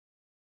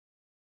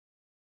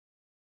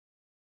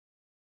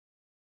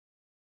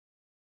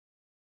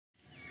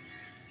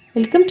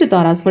Welcome to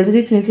Tara's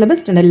physics syllabus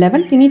standard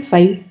 11 unit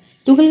 5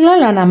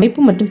 துகள்களாலான அமைப்பு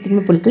மற்றும்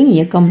திண்ம பொருட்களின்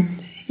இயக்கம்.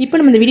 இப்போ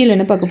நம்ம இந்த வீடியோவில்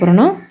என்ன பார்க்க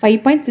போகிறோம்னா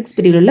 5.6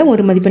 பிரிவில் உள்ள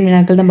ஒரு மதிப்பெண்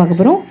வினாக்கள் தான் பார்க்க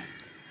போகிறோம்.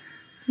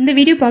 இந்த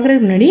வீடியோ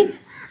பார்க்குறதுக்கு முன்னாடி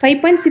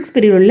 5.6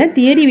 பிரிவில் உள்ள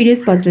தியரி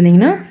வீடியோஸ் பார்த்துட்டு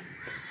இருந்தீங்கன்னா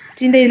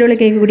இந்த இதில் உள்ள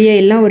கேட்கக்கூடிய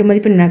எல்லா ஒரு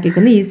மதிப்பெண்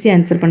வினாக்களுக்கு வந்து ஈஸியாக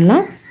ஆன்சர்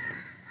பண்ணலாம்.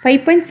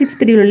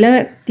 5.6 பிரிவில் உள்ள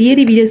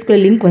தியரி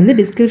வீடியோஸ்க்குள்ள லிங்க் வந்து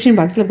டிஸ்கிரிப்ஷன்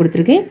பாக்ஸில்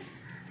கொடுத்துருக்கேன்.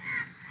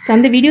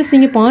 அந்த வீடியோஸ்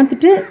நீங்கள்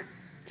பார்த்துட்டு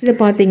இதை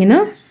பார்த்தீங்கன்னா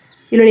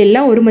இதோட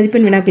எல்லா ஒரு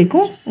மதிப்பெண்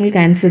வினாக்களுக்கும் உங்களுக்கு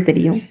ஆன்சர்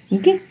தெரியும்.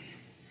 ஓகே,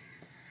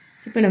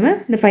 இப்போ நம்ம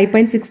இந்த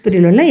 5.6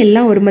 பிரிவில் உள்ள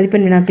எல்லா ஒரு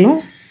மதிப்பெண் வினாக்களும்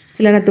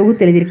சில நான்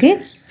தொகுத்து எழுதியிருக்கேன்.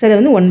 ஸோ அதை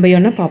வந்து 1 by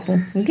 1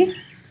 பார்ப்போம். ஓகே,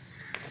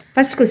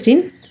 ஃபர்ஸ்ட்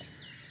கொஸ்டின்,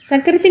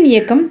 சக்கரத்தின்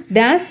இயக்கம்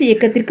டேஸ்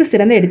இயக்கத்திற்கு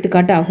சிறந்த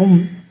எடுத்துக்காட்டு ஆகும்.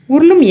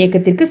 உருளும்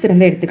இயக்கத்திற்கு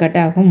சிறந்த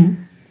எடுத்துக்காட்டு ஆகும்.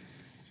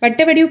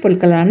 வட்ட வடிவ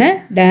பொருட்களான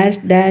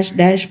டேஷ் டேஷ்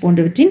டேஷ்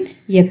போன்றவற்றின்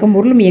இயக்கம்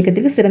உருளும்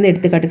இயக்கத்திற்கு சிறந்த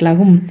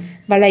எடுத்துக்காட்டுகளாகும்.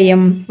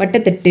 வளையம்,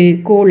 வட்டத்தட்டு,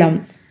 கோளம்,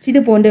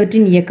 இது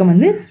போன்றவற்றின் இயக்கம்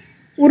வந்து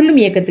உருளும்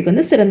இயக்கத்துக்கு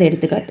வந்து சிறந்த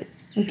எடுத்துக்காட்டு.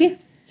 ஓகே,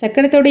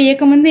 சக்கரத்தோட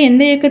இயக்கம் வந்து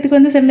எந்த இயக்கத்துக்கு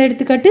வந்து சிறந்த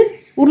எடுத்துக்காட்டு?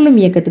 உருளும்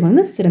இயக்கத்துக்கு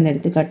வந்து சிறந்த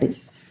எடுத்துக்காட்டு.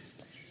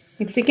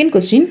 நெக்ஸ்ட் செகண்ட்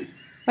கொஸ்டின்,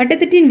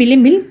 வட்டத்தட்டின்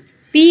விளிம்பில்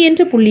P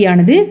என்ற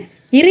புள்ளியானது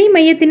நிறை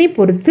மையத்தினை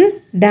பொறுத்து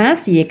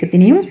டேஸ்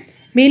இயக்கத்தினையும்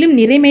மேலும்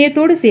நிறை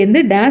மையத்தோடு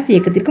சேர்ந்து டேஸ்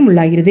இயக்கத்திற்கும்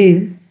உள்ளாகிறது.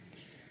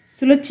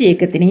 சுழற்சி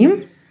இயக்கத்தினையும்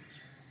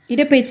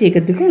இடப்பெயர்ச்சி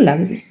இயக்கத்திற்கும்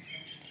உள்ளாகுது.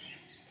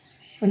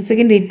 ஒன்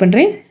செகண்ட் ரீட்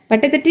பண்ணுறேன்.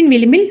 வட்டத்தட்டின்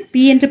விளிம்பில்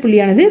P என்ற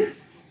புள்ளியானது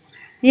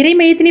நிறை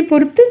மையத்தினை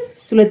பொறுத்து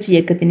சுழற்சி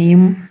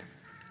இயக்கத்தினையும்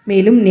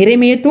மேலும் நிறை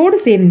மையத்தோடு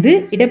சேர்ந்து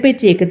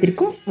இடப்பெயர்ச்சி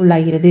இயக்கத்திற்கும்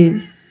உள்ளாகிறது.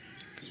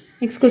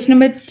 நெக்ஸ்ட் கொஸ்டின்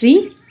நம்பர் 3,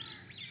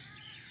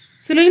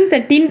 சுழலும்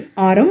தட்டின்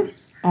ஆரம்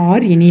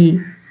R எனில்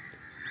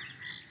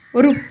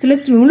ஒரு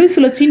முழு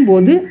சுழற்சியின்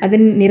போது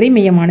அதன் நிறை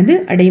மையமானது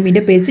அடையும்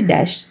இடப்பெயர்ச்சி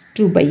டேஷ்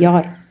 2 by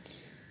R.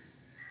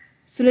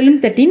 சுழலும்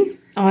தட்டின்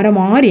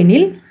ஆரம் R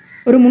எனில்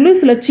ஒரு முழு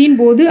சுழற்சியின்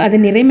போது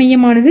அதன் நிறை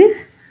மையமானது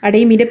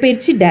அடையும்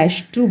இடப்பெயர்ச்சி dash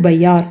 2 by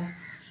R.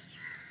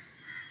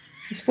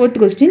 Fourth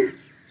question,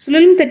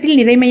 சுழலும் தட்டில்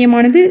நிறை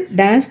மையமானது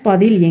டேஸ்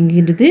பாதையில்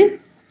இயங்குகின்றது.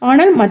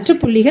 ஆனால் மற்ற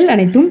புள்ளிகள்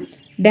அனைத்தும்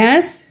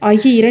டேஸ்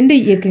ஆகிய இரண்டு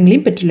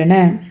இயக்கங்களையும் பெற்றுள்ளன.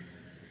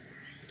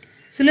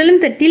 சுழலும்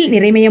தட்டில்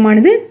நிறை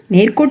மையமானது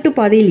நேர்கோட்டு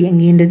பாதையில்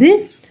இயங்குகின்றது.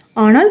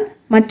 ஆனால்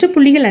மற்ற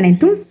புள்ளிகள்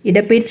அனைத்தும்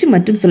இடப்பெயர்ச்சி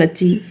மற்றும்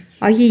சுழற்சி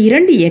ஆகிய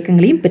இரண்டு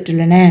இயக்கங்களையும்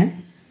பெற்றுள்ளன.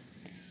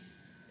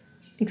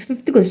 நெக்ஸ்ட்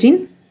ஃபிஃப்த்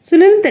கொஸ்டின்,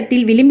 சுழலும்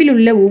தட்டில் விளிம்பில்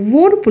உள்ள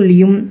ஒவ்வொரு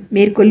புள்ளியும்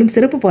மேற்கொள்ளும்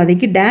சிறப்பு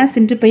பாதைக்கு டேஸ்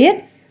என்று பெயர்,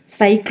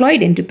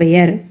 சைக்ளாய்டு என்று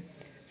பெயர்.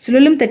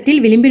 சுழலும் தட்டில்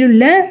விளிம்பில்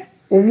உள்ள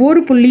ஒவ்வொரு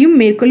புள்ளியும்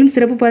மேற்கொள்ளும்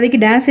சிறப்பு பாதைக்கு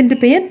டேஸ் என்று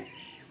பெயர்,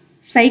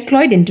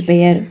 சைக்ளாய்டு என்று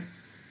பெயர்.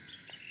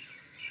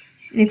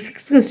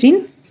 நெக்ஸ்ட் கொஸ்டின்,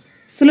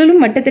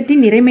 சுழலும்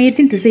வட்டத்தட்டின் நிறை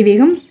மையத்தின்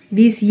திசைவேகம்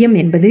VCM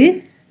என்பது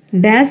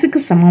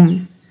டேஸுக்கு சமம்.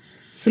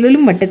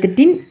 சுழலும்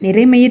வட்டத்தட்டின்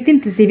நிறை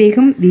மையத்தின்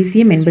திசைவேகம்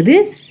VCM என்பது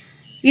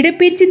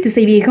இடப்பெயர்ச்சி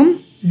திசைவேகம்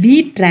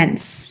V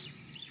trans,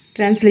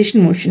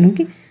 translation motion.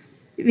 Okay,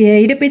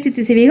 இடப்பெயர்ச்சி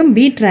திசைவேகம்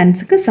V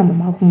transக்கு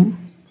சமமாகும்.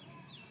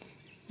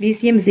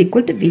 VCM is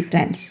equal to V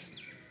trans.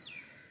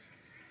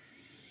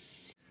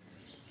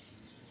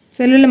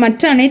 செல்லுள்ள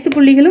மற்ற அனைத்து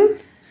புள்ளிகளும்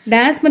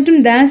டேஸ் மற்றும்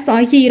டேஸ்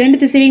ஆகிய இரண்டு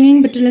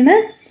திசைவேகங்களையும் பெற்றுள்ளன.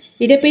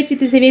 இடப்பெயர்ச்சி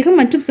திசைவேகம்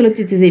மற்றும்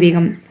சுழற்சி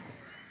திசைவேகம்,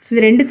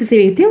 இந்த ரெண்டு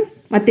திசைவேகத்தையும்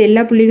மற்ற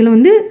எல்லா புள்ளிகளும்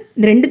வந்து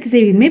இந்த ரெண்டு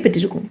திசைவேகமே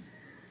பெற்றிருக்கும்.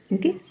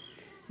 ஓகே,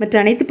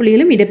 மற்ற அனைத்து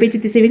புள்ளிகளும்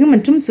இடப்பெயர்ச்சி திசைவேகம்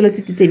மற்றும்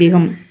சுழற்சி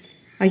திசைவேகம்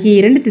ஆகிய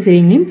இரண்டு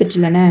திசைவேகங்களையும்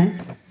பெற்றுள்ளன.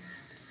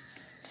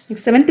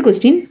 Next seventh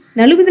question,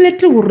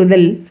 நழுவுதலற்ற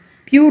உருளுதல்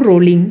pure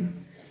rolling.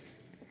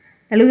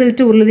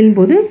 நழுவுதலற்ற உருளுதலின்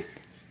போது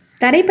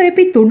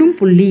தரைப்பரப்பை தொடும்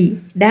புள்ளி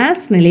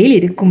டேஸ் நிலையில்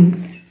இருக்கும்,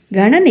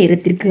 கன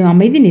நேரத்திற்கு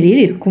அமைதி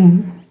நிலையில் இருக்கும்.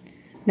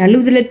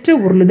 நழுவுதலற்ற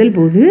உருளுதல்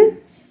போது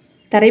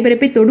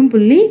தரைப்பரப்பை தொடும்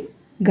புள்ளி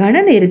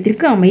கன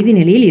நேரத்திற்கு அமைதி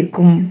நிலையில்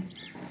இருக்கும்.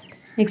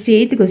 நெக்ஸ்ட்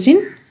எய்த்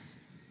கொஸ்டின்,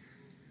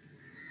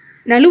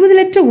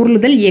 நழுவுதலற்ற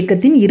உருளுதல்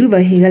இயக்கத்தின் இரு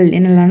வகைகள்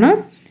என்னெல்லாம்னா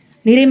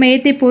நிறை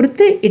மையத்தை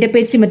பொறுத்து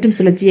இடப்பெயர்ச்சி மற்றும்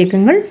சுழற்சி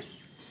இயக்கங்கள்,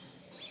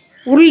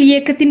 உருள்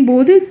இயக்கத்தின்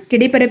போது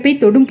கிடைப்பரப்பை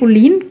தொடும்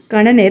புள்ளியின்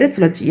கன நேர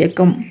சுழற்சி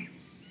இயக்கம்.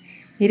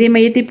 நிறை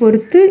மையத்தை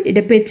பொறுத்து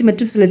இடப்பெயர்ச்சி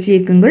மற்றும் சுழற்சி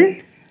இயக்கங்கள்,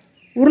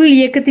 உருள்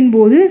இயக்கத்தின்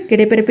போது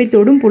கிடைப்பரப்பை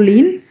தொடும்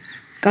புள்ளியின்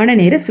கன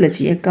நேர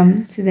சுழற்சி இயக்கம்.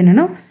 இது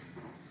என்னென்னா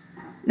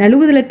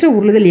நழுவுதலற்ற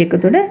உருளுதல்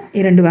இயக்கத்தோட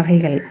இரண்டு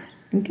வகைகள்.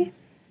 ஓகே,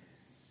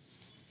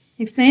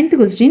 நெக்ஸ்ட் நைன்த்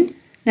கொஸ்டின்,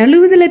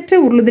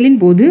 நழுவுதலற்ற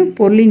உருளுதலின் போது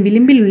பொருளின்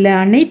விளிம்பில் உள்ள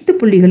அனைத்து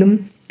புள்ளிகளும்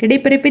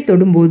கிடைப்பரப்பை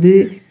தொடும்போது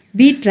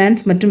V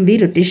trans மற்றும்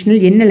V rotational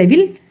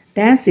எண்ணளவில்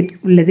டேஸ்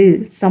உள்ளது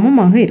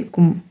சமமாக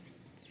இருக்கும்.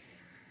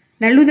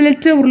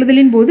 நழுவுதலற்ற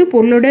உருளுதலின் போது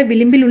பொருளோட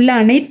விளிம்பில் உள்ள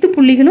அனைத்து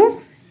புள்ளிகளும்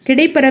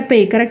கிடைப்பரப்பை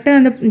கரெக்டாக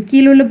அந்த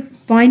கீழே உள்ள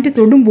பாயிண்ட்டை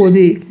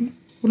தொடும்போது,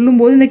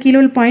 உருளும்போது இந்த கீழே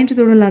உள்ள பாயிண்ட்டை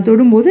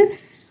தொடும்போது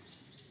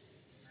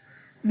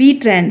V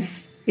trans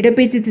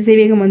இடப்பெயர்ச்சி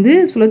திசைவேகம் வந்து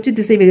சுழற்சி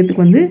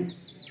திசைவேகத்துக்கு வந்து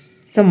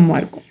சமமாக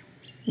இருக்கும்.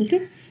 ஓகே,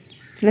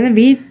 சொல்லதான்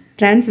V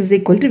trans is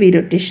equal to V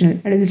rotational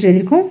அப்படின்னு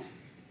எழுதியிருக்கோம்.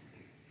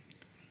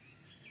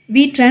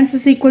 V trans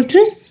is equal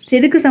to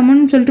எதுக்கு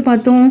சமம்னு சொல்லிட்டு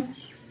பார்த்தோம்,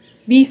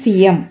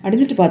 VCM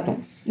அப்படின்ட்டு பார்த்தோம்.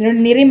 இதோட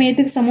நிறை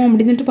மையத்துக்கு சமம்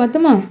அப்படின்னு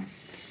பார்த்தோமா,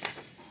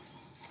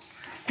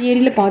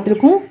 தியரியில்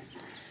பார்த்துருக்கோம்.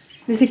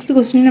 இந்த 6th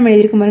கொஸ்டின் நம்ம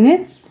எழுதியிருக்கோம்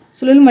பாருங்கள்.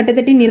 சுழலும்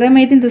மட்டத்தட்டின்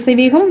நிறமயத்தின்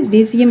திசைவேகம்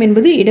VCM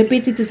என்பது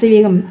இடப்பெயர்ச்சி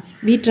திசைவேகம்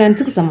V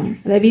டிரான்ஸுக்கு சமம்.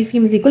 அதாவது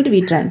VCM is equal to V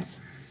trans.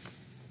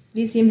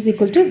 VCM is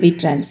equal to V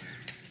trans.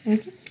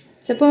 Okay.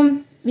 So,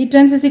 V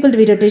trans is equal to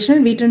V rotational,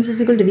 V trans is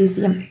equal to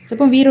VCM. So,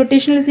 V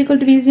rotational is equal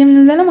to VCM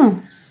எழுதலாமா?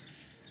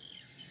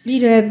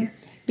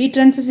 V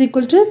trans is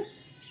equal to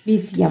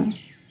VCM.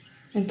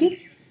 Okay.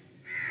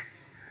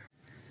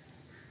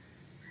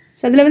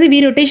 So, அதில் வந்து V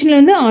rotational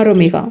வந்து R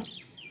omega.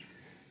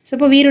 So,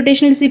 இப்போ V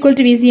rotational is equal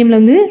to VCM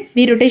வந்து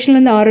V rotational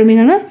வந்து R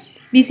omega னா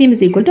VCM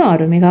is equal to R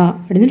omega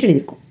அப்படின்னு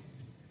எழுதியிருக்கோம்.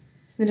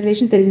 இந்த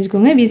ரிலேஷன்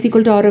தெரிஞ்சுக்கோங்க. V is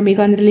equal to R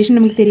omega அந்த ரிலேஷன்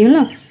நமக்கு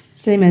தெரியும்ல.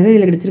 அதே மாதிரி தான்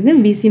இதில் கிடைச்சிருக்கு.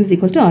 VCM is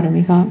equal to R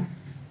omega.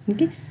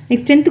 Okay.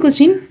 Next 10th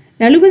question.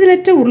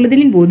 நழுவுதலற்ற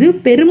உருளுதலின் போது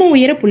பெரும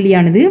உயர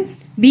புள்ளியானது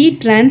V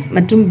trans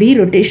மற்றும் V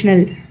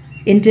rotational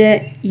என்ற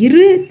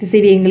இரு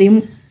திசைவேகங்களையும்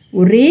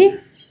ஒரே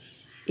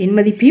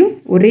எண்மதிப்பையும்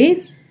ஒரே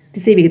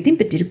திசைவேகத்தையும்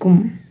பெற்றிருக்கும்.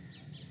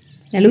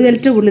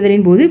 நழுவுதலற்ற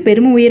உருளுதலின் போது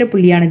பெரும உயர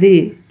புள்ளியானது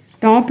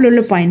டாப்பில்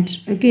உள்ள பாயிண்ட்.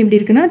 ஓகே, எப்படி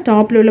இருக்குன்னா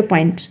டாப்பில் உள்ள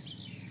பாயிண்ட்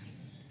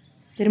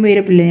பெரும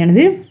உயர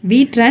புள்ளியானது V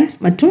trans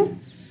மற்றும்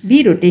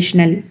V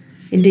rotational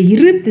என்ற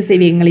இரு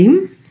திசைவேகங்களையும்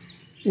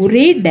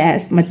ஒரே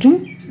டேஸ் மற்றும்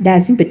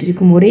டேஸையும்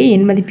பெற்றிருக்கும். ஒரே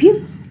எண்மதிப்பையும்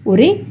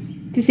ஒரே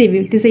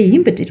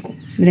திசையையும் பெற்றிருக்கும்.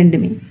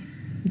 ரெண்டுமே.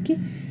 ஓகே.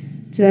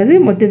 அதாவது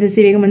மொத்த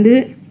திசைவேகம் வந்து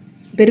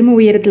பெரும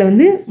உயரத்தில்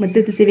வந்து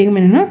மொத்த திசைவேகம்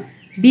என்னென்னா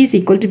V is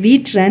equal to V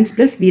trans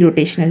plus V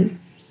rotational.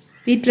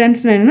 V trans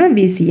என்னன்னா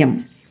VCM.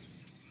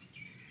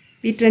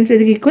 V trans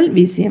எதுக்கு ஈக்குவல்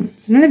VCM.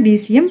 அதனால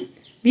VCM.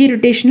 V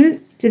rotational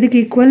எதுக்கு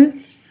equal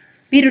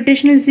V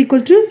rotational is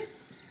equal to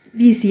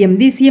VCM.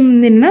 VCM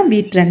என்னன்னா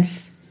V trans.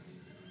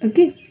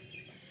 ஓகே.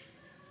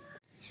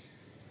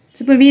 ஸோ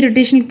இப்போ V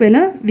rotationக்கு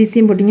பதிலாக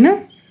VCM போட்டிங்கன்னா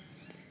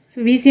so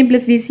VCM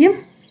plus VCM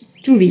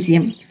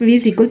 2VCM. இப்போ V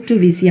is equal to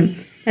VCM.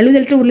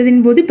 நழுவுதலற்ற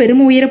உருளுதலின் போது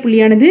பெரும உயர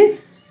புள்ளியானது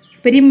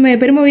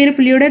பெரும உயர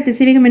புள்ளியோட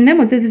திசைவேகம் என்ன?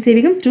 மொத்த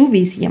திசைவேகம்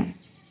 2VCM.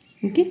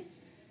 Okay.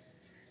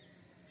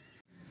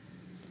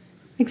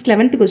 Next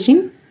 11th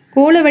question.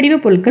 கோள வடிவ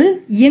பொருட்கள்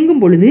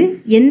இயங்கும் பொழுது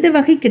எந்த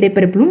வகை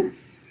கிடைப்பரப்பிலும்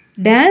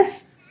டேஸ்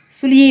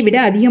சுழியை விட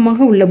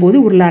அதிகமாக உள்ள போது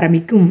உருள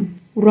ஆரம்பிக்கும்.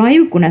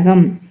 உராய்வு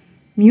குணகம்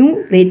μ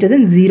greater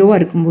than 0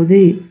 இருக்கும்போது.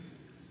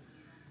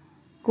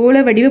 கோள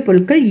வடிவ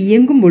பொருட்கள்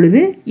இயங்கும்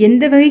பொழுது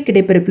எந்த வகை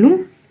கிடைப்பரப்பிலும்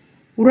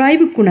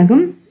உராய்வு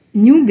குணகம்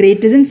μ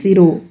greater than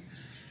 0,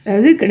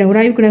 அதாவது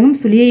உராய்வு குணகம்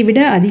சுழியை விட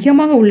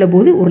அதிகமாக உள்ள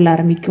போது உருள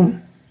ஆரம்பிக்கும்.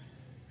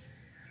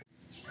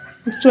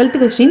 12th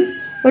question.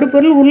 ஒரு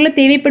பொருள் உருள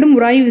தேவைப்படும்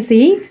உராய்வு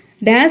விசையை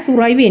டேஸ்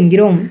உராய்வு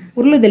என்கிறோம்.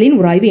 உருளுதலின்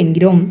உராய்வு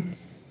என்கிறோம்.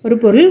 ஒரு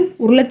பொருள்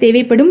உருள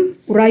தேவைப்படும்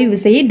உராய்வு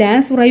விசையை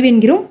டேஸ் உராய்வு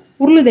என்கிறோம்.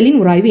 உருளுதலின்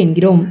உராய்வு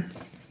என்கிறோம்.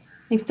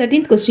 Next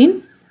 13th question.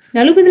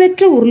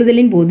 நழுவுதலற்ற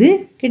உருளுதலின் போது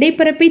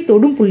கிடைப்பரப்பை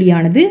தொடும்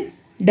புள்ளியானது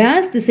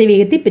டேஸ்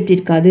திசைவேகத்தை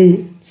பெற்றிருக்காது.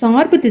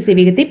 சார்பு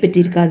திசைவேகத்தை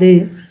பெற்றிருக்காது.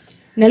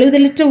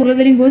 நழுவுதலற்ற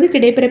உருளுதலின் போது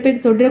கிடைப்பரப்பை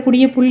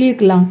தொடரக்கூடிய புள்ளி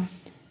இருக்கலாம்.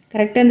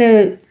 கரெக்டாக அந்த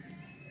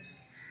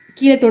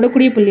கீழே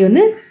தொடக்கூடிய புள்ளி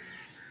வந்து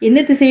எந்த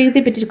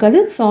திசைவேகத்தை பெற்றிருக்காது?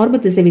 சார்பு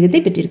திசைவேகத்தை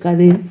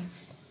பெற்றிருக்காது.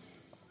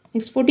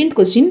 Next 14th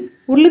question.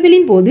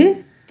 உருளுதலின் போது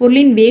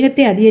பொருளின்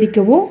வேகத்தை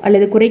அதிகரிக்கவோ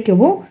அல்லது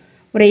குறைக்கவோ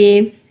முறையே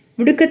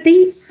முடுக்கத்தை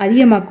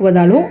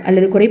அதிகமாக்குவதாலோ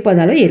அல்லது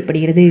குறைப்பதாலோ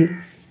ஏற்படுகிறது.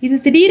 இது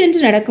திடீரென்று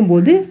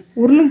நடக்கும்போது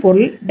உருளும்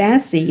பொருள்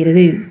டேஸ்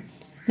செய்கிறது.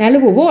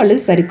 நழுவவோ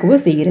அல்லது சறுக்கவோ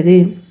செய்கிறது.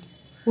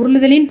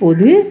 உருளுதலின்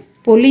போது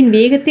பொருளின்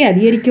வேகத்தை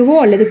அதிகரிக்கவோ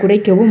அல்லது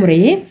குறைக்கவோ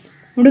முறையே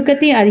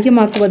முடுக்கத்தை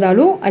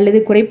அதிகமாக்குவதாலோ அல்லது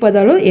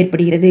குறைப்பதாலோ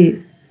ஏற்படுகிறது.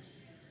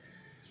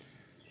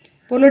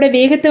 பொருளோட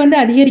வேகத்தை வந்து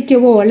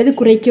அதிகரிக்கவோ அல்லது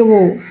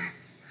குறைக்கவோ,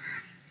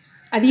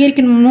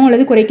 அதிகரிக்கணுமோ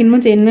அல்லது குறைக்கணுமோ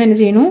செய்யணும்னா என்ன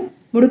செய்யணும்?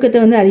 முடுக்கத்தை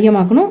வந்து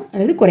அதிகமாக்கணும்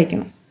அல்லது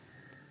குறைக்கணும்.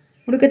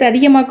 முடுக்கத்தை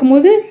அதிகமாக்கும்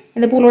போது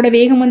அந்த பொருளோட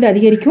வேகம் வந்து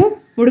அதிகரிக்கும்.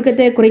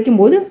 முடுக்கத்தை குறைக்கும்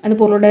போது அந்த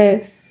பொருளோட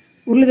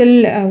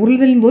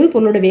உருளுதலின் போது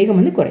பொருளோட வேகம்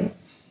வந்து குறையும்.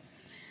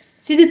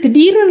 இது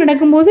திடீர்னு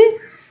நடக்கும்போது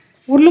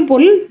உருளும்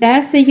பொருள்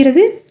டேஸ்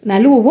செய்கிறது,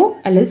 நழுவவோ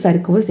அல்லது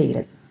சறுக்கவோ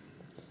செய்கிறது.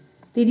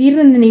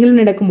 திடீர்னு இந்த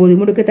நிகழ்வு நடக்கும்போது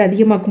முடுக்கத்தை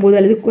அதிகமாக்கும் போது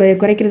அல்லது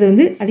குறைக்கிறது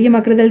வந்து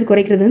அதிகமாக்குறது அல்லது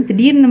குறைக்கிறது வந்து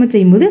திடீர்னு நம்ம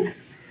செய்யும்போது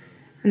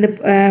அந்த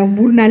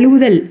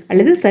நழுவுதல்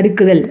அல்லது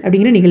சறுக்குதல்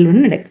அப்படிங்கிற நிகழ்வு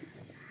வந்து நடக்குது.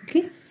 ஓகே.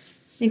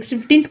 Next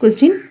 15th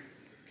question.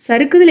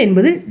 சறுக்குதல்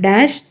என்பது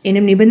டேஷ்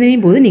என்னும்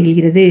நிபந்தனையின் போது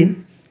நிகழ்கிறது.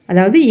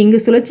 அதாவது இங்கு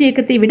சுழற்சி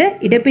இயக்கத்தை விட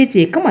இடப்பெயர்ச்சி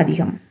இயக்கம்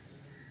அதிகம்.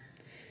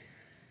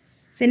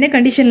 என்ன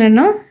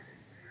கண்டிஷன்லன்னா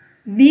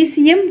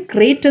VCM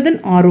greater than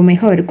R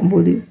omega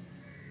இருக்கும்போது.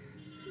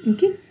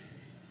 ஓகே.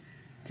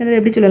 சரி,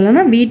 எப்படி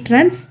சொல்லலாம்னா V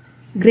trans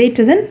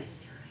greater than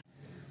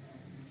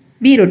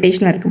V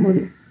rotational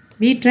இருக்கும்போது.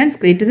 V trans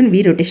greater than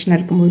V rotational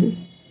இருக்கும்போது.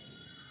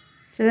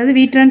 அதாவது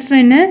V transனா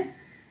என்ன?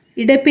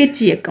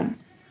 இடப்பெயர்ச்சி இயக்கம்.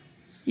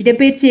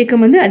 இடப்பெயர்ச்சி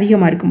இயக்கம் வந்து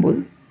அதிகமாக இருக்கும்போது,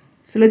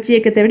 சுழற்சி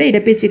இயக்கத்தை விட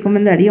இடப்பெயர்ச்சி இயக்கம்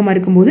வந்து அதிகமாக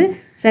இருக்கும்போது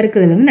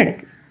சறுக்குதல் வந்து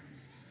நடக்குது.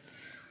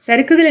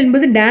 சறுக்குதல்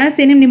என்பது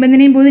டேஸ் என்னும்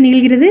நிபந்தனையின் போது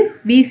நிகழ்கிறது.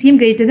 VCM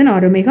greater than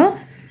R omega.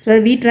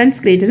 அதாவது V trans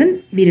greater than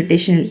V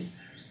rotational.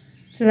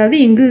 அதாவது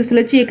இங்கு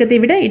சுழற்சி இயக்கத்தை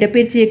விட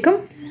இடப்பெயர்ச்சி இயக்கம்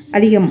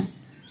அதிகம்.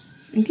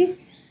 ஓகே.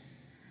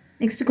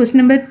 Next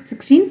question number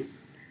 16.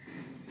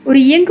 ஒரு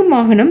இயங்கும்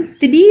வாகனம்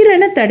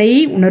திடீரென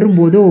தடையை உணரும்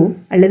போதோ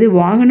அல்லது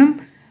வாகனம்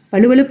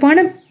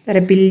வலுவழுப்பான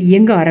தரப்பில்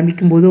இயங்க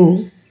ஆரம்பிக்கும் போதோ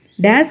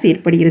டேஸ்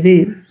ஏற்படுகிறது.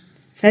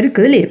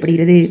 சறுக்குதல்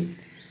ஏற்படுகிறது.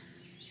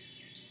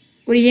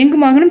 ஒரு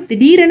இயங்கும் வாகனம்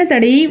திடீரென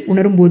தடையை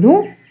உணரும் போதோ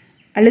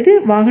அல்லது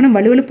வாகனம்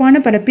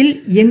வலுவழுப்பான பரப்பில்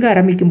இயங்க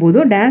ஆரம்பிக்கும் போதோ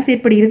டேஸ்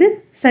ஏற்படுகிறது,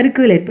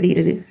 சறுக்குதல்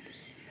ஏற்படுகிறது.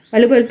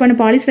 வலுவழுப்பான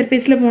பாலி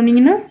சர்ஃபேஸில்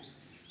போனீங்கன்னா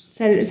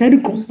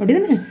சறுக்கும், அப்படி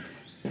தானே?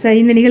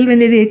 இந்த நிகழ்வு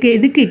வந்து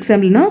எதுக்கு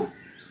எக்ஸாம்பிள்னா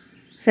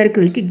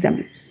சறுக்குதலுக்கு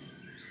எக்ஸாம்பிள்.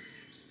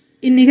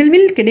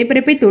 இந்நிகழ்வில்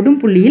கிடைப்பரப்பை தொடும்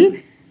புள்ளியில்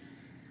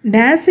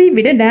டேஸை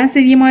விட டேஸ்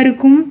அதிகமாக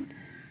இருக்கும்,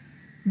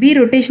 பி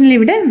ரொட்டேஷனை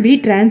விட பி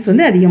டிரான்ஸ்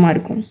வந்து அதிகமாக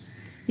இருக்கும்.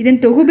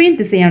 இதன் தொகுபையின்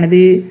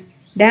திசையானது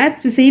டேஸ்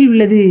திசையில்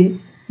உள்ளது,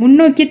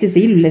 முன்னோக்கிய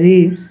திசையில் உள்ளது.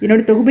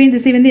 இதனோட தொகுபையின்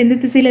திசை வந்து எந்த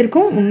திசையில்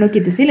இருக்கும்?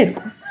 முன்னோக்கிய திசையில்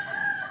இருக்கும்.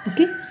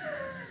 Okay,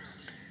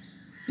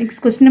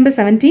 next question number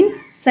 17.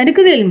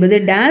 சறுக்குதல் என்பது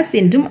டேஸ்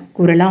என்றும்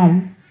கூறலாம்,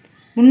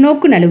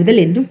 முன்னோக்கு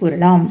நழுவுதல் என்றும்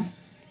கூறலாம்.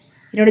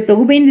 இதனோட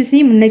தொகுபையின்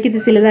திசை முன்னோக்கிய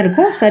திசையில் தான்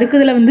இருக்கும்.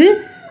 சறுக்குதலை வந்து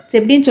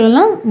எப்படின்னு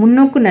சொல்லலாம்?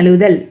 முன்னோக்கு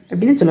நழுவுதல்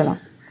அப்படின்னு சொல்லலாம்.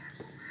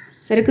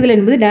 சறுக்குதல்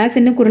என்பது டேஸ்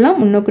என்றும் கூறலாம்,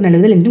 முன்னோக்கு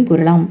நழுவுதல் என்றும்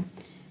கூறலாம்.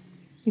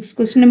 Next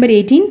question number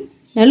 18.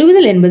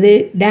 நழுவுதல் என்பது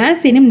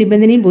டேஸ் எனும்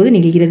நிபந்தனையின் போது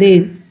நிகழ்கிறது,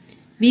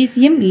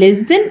 VCM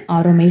less than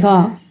R omega,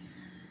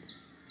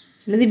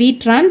 அல்லது V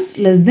trans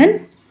less than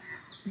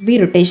V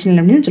rotational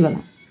அப்படின்னு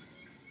சொல்லலாம்.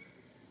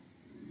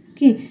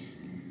 ஓகே,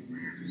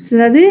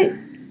 அதாவது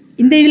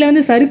இந்த இதில்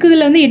வந்து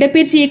சறுக்குதலில் வந்து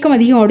இடப்பெயர்ச்சி இயக்கம்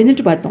அதிகம்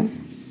அப்படின்னு பார்த்தோம்.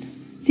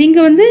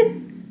 இங்கே வந்து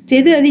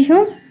எது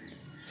அதிகம்?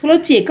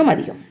 சுழற்சி இயக்கம்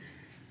அதிகம்.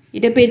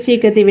 இடப்பெயர்ச்சி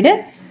இயக்கத்தை விட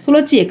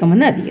சுழற்சி இயக்கம்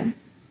வந்து அதிகம்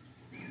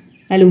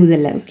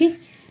நழுவுதலில். ஓகே,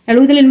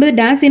 நழுவுதல் என்பது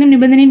டேஸ் எனும்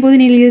நிபந்தனையின் போது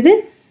நிகழ்கிறது,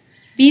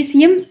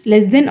 VCM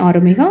less than R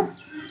omega,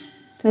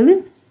 அதாவது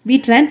V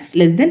trans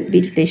less than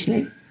V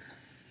rotational.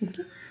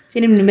 Okay,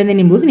 எனும்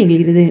நிபந்தனையின் போது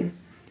நிகழ்கிறது.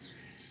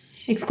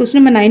 Next question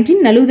number 19.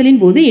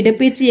 நழுவுதலின் போது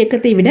இடப்பெயர்ச்சி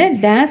இயக்கத்தை விட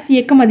டேஸ்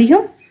இயக்கம்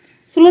அதிகம்,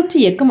 சுழற்சி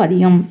இயக்கம்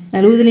அதிகம்.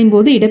 நழுவுதலின்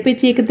போது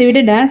இடப்பெயர்ச்சி இயக்கத்தை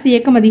விட டேஸ்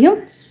இயக்கம் அதிகம்,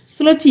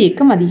 சுழற்சி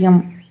இயக்கம் அதிகம்.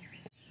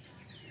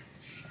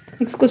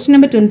 Next question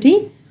number 20.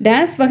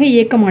 டேஸ் வகை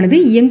இயக்கமானது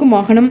இயங்கும்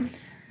வாகனம்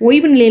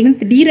ஓய்வு நிலையிலிருந்து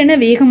திடீரென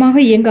வேகமாக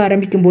இயங்க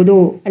ஆரம்பிக்கும் போதோ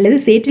அல்லது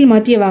சேற்றில்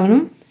மாட்டிய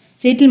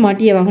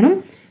வாகனம்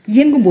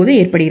இயங்கும் போதோ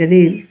ஏற்படுகிறது.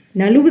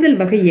 நழுவுதல்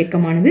வகை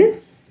இயக்கமானது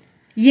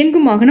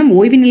இயங்கும் வாகனம்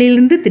ஓய்வு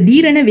நிலையிலிருந்து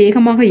திடீரென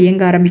வேகமாக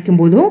இயங்க ஆரம்பிக்கும்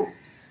போதோ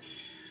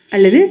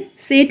அல்லது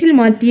சேற்றில்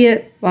மாட்டிய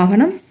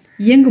வாகனம்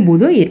இயங்கும்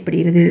போதோ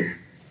ஏற்படுகிறது.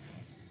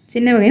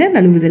 சின்ன வகையான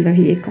நழுவுதல்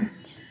வகை இயக்கம்.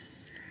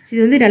 இது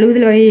வந்து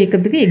நழுவுதல் வகை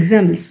இயக்கத்துக்கு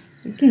எக்ஸாம்பிள்ஸ்.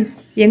 ஓகே,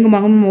 இயங்கும்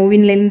வாகனம் ஓய்வு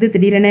நிலையிலிருந்து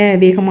திடீரென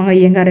வேகமாக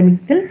இயங்க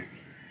ஆரம்பித்தல்,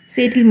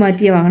 சேற்றில்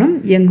மாற்றிய வாகனம்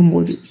இயங்கும்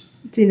போது.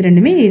 இது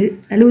ரெண்டுமே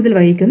நழுவுதல்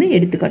வகைக்கு வந்து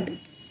எடுத்துக்காட்டு.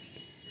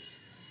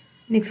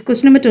 Next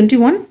question number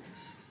 21.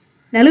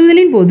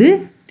 நழுவுதலின் போது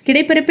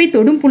கிடைப்பரப்பை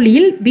தொடும்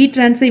புள்ளியில் V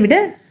டிரான்ஸை விட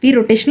V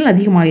ரொட்டேஷனல்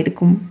அதிகமாக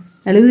இருக்கும்.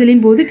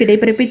 நழுவுதலின் போது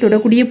கிடைப்பரப்பை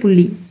தொடக்கூடிய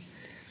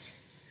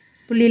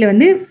புள்ளியில்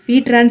வந்து V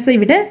டிரான்ஸை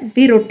விட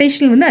V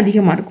ரொட்டேஷனல் வந்து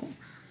அதிகமாக இருக்கும்.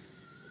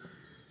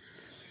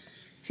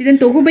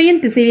 இதன்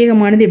தொகுபையின்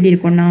திசைவேகமானது எப்படி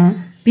இருக்கும்னா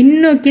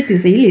பின்னோக்கிய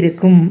திசையில்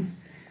இருக்கும்.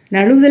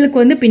 நழுவுதலுக்கு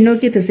வந்து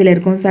பின்னோக்கிய திசையில்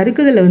இருக்கும்,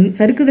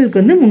 சறுக்குதலுக்கு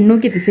வந்து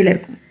முன்னோக்கிய திசையில்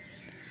இருக்கும்.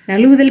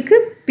 நழுவுதலுக்கு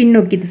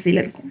பின்னோக்கிய திசையில்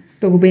இருக்கும்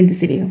தொகுபையின்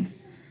திசைவேகம்.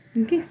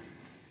 ஓகே,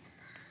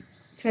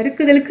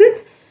 சறுக்குதலுக்கு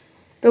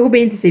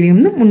தொகுபையின் திசைவேகம்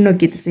வந்து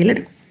முன்னோக்கிய திசையில்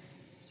இருக்கும்.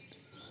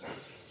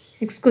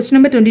 Next question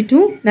number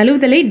 22.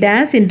 நழுவுதலை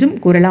டேஸ் என்றும்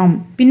கூறலாம்,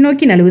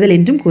 பின்னோக்கி நழுவுதல்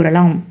என்றும்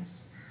கூறலாம்.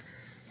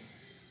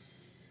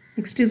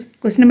 Next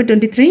question number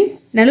 23.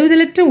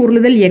 நழுவுதலற்ற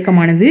உருளுதல்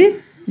இயக்கமானது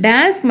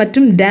டேஸ்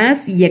மற்றும்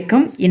டேஸ்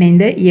இயக்கம்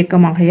இணைந்த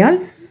இயக்கமாகையால்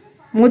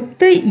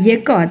மொத்த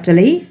இயக்க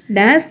ஆற்றலை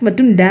டேஸ்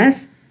மற்றும் டேஸ்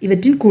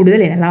இவற்றின்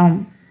கூடுதல் எனலாம்.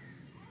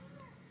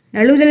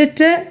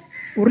 நழுவுதலற்ற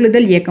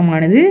உருளுதல்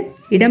இயக்கமானது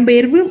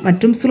இடம்பெயர்வு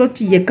மற்றும்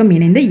சுழற்சி இயக்கம்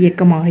இணைந்த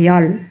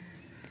இயக்கமாகையால்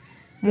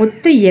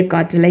மொத்த இயக்க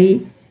ஆற்றலை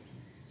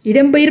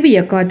இடம்பெயர்வு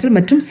இயக்காற்றல்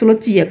மற்றும்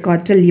சுழற்சி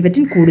இயக்காற்றல்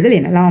இவற்றின் கூடுதல்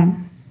எனலாம்.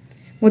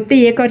 மொத்த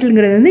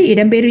இயக்காற்றல்ங்கிறது வந்து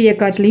இடம்பெயர்வு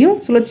இயக்காற்றலையும்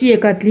சுழற்சி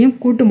இயக்காற்றலையும்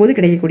கூட்டும்போது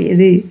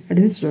கிடைக்கக்கூடியது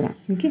அப்படின்னு சொல்லலாம்.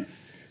 Okay,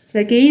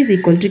 so K is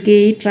equal to K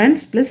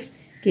trans plus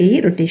K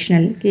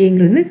rotational.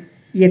 Kங்கிறது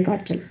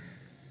இயக்காற்றல்,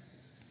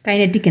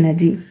 kinetic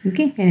energy.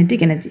 Okay,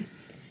 kinetic energy.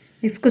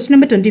 Next question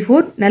number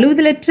 24.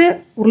 நழுவுதலற்ற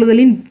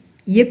உருளுதலின்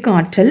இயக்க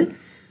ஆற்றல்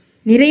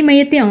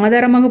நிறைமையத்தை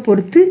ஆதாரமாக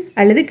பொறுத்து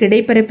அல்லது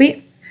கிடைப்பரப்பை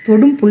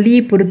தொடும்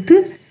புள்ளியை பொறுத்து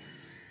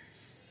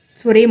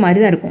ஒரே மாதிரி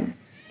தான் இருக்கும்.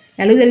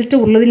 நழுவுதலற்ற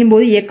உருளுதலின்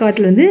போது இயக்க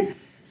ஆற்றல் வந்து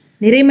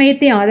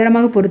நிறைமையத்தை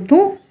ஆதாரமாக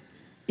பொறுத்தும்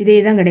இதே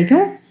தான்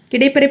கிடைக்கும்,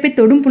 கிடைப்பரப்பை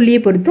தொடும் புள்ளியை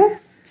பொறுத்தும்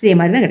இதே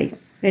மாதிரி தான்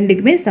கிடைக்கும்.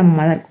 ரெண்டுக்குமே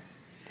சமமாக தான் இருக்கும்.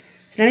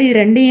 அதனால் இது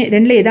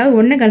ரெண்டில் ஏதாவது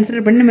ஒன்று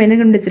கன்சிடர் பண்ணி நம்ம என்ன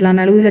கண்டுபிடிச்சிடலாம்?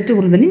 நழுவுதலற்ற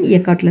உருளுதலின்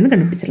இயக்காற்றலேருந்து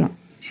கண்டுபிடிச்சிடலாம்.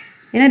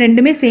 ஏன்னா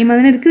ரெண்டுமே சேமாக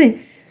தானே இருக்குது.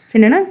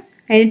 என்னென்னா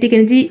kinetic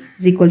energy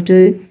is equal to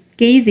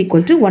K is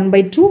equal to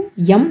 1/2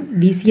 m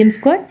VCM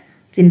squared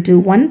into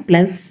 1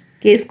 plus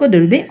K squared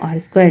divided by R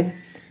squared.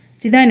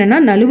 இதுதான் என்னென்னா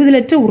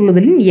நழுவுதலற்ற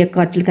உருளுதலின்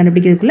இயக்காற்றல்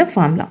கண்டுபிடிக்கிறதுக்குள்ள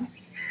formula.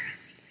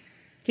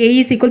 K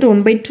is equal to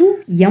 1/2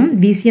 m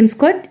VCM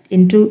squared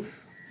into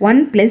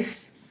 1 plus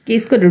K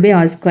squared divided by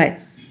R squared.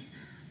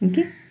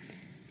 Okay.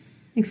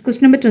 Next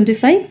question number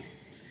 25.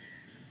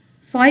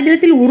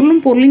 சாய்தளத்தில்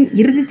உருளும் பொருளின்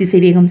இறுதி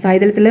திசைவேகம்,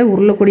 சாய்தளத்தில்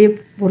உருளக்கூடிய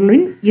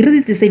பொருளின்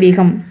இறுதி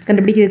திசைவேகம்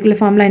கண்டுபிடிக்கிறதுக்குள்ள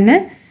formula என்ன?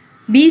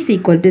 B is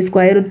equal to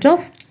square root of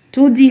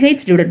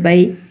 2GH divided by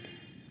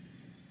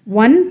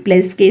 1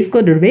 +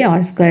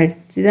 k²/r².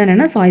 இதுதான்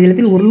என்னென்னா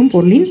சாய்தளத்தில் உருளும்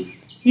பொருளின்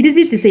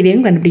இறுதி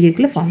திசைவேகம்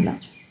கண்டுபிடிக்கிறதுக்குள்ள formula.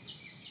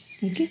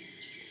 Okay,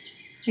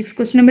 next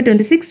question number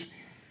 26.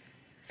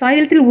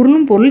 சாய்தளத்தில்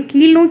உருளும் பொருள்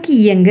கீழ்நோக்கி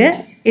இயங்க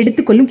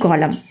எடுத்துக்கொள்ளும்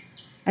காலம்,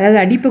 அதாவது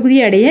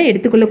அடிப்பகுதியை அடைய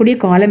எடுத்துக்கொள்ளக்கூடிய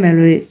காலம்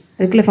எவ்வளவு?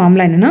 அதுக்குள்ள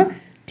ஃபார்முலா என்னென்னா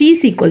t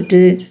 = √2h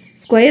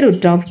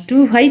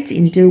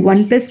 ×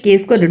 1 +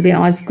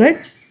 k²/r²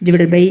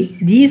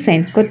 / g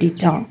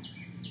sin²θ.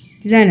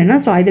 இதுதான் என்னென்னா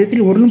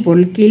சாய்தளத்தில் உருளும்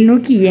பொருள்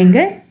கீழ்நோக்கி இயங்க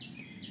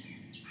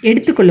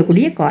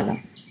எடுத்துக்கொள்ளக்கூடிய காலம்,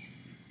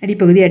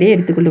 அடிப்பகுதி அடைய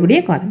எடுத்துக்கொள்ளக்கூடிய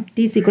காலம்.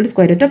 t =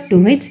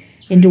 √2h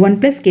 × 1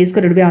 +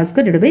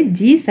 k²/r² /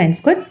 g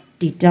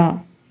sin²θ.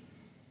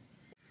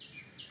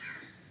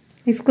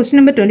 Next question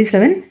number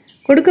 27.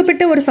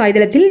 கொடுக்கப்பட்ட ஒரு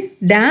சாய்தளத்தில்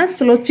டேஷ்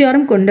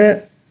சுழற்சியாரம் கொண்ட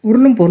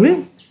உருளும் பொருள்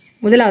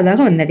முதலாவதாக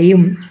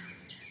வந்தடையும்.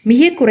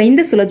 மிக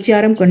குறைந்த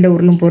சுழற்சியாரம் கொண்ட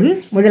உருளும் பொருள்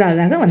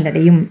முதலாவதாக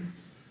வந்தடையும்.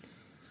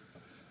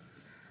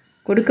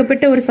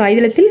 கொடுக்கப்பட்ட ஒரு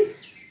சாய்தளத்தில்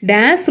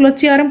டேஷ்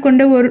சுழற்சியாரம்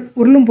கொண்ட ஒரு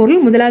உருளும் பொருள்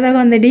முதலாவதாக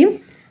வந்தடையும்.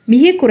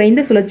 மிக குறைந்த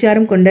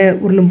சுழற்சியாரம் கொண்ட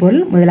உருளும்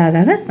பொருள்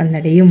முதலாவதாக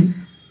வந்தடையும்.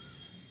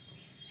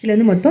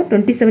 இதில் மொத்தம்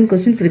 27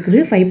 கொஸ்டின்ஸ் இருக்குது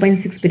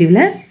 5.6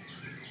 பிரிவில்.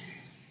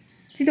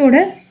 இதோட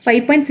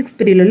 5.6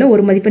 பிரிவில் உள்ள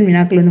ஒரு மதிப்பெண்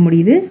வினாக்கள்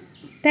முடியுது.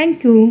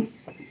 தேங்க்யூ.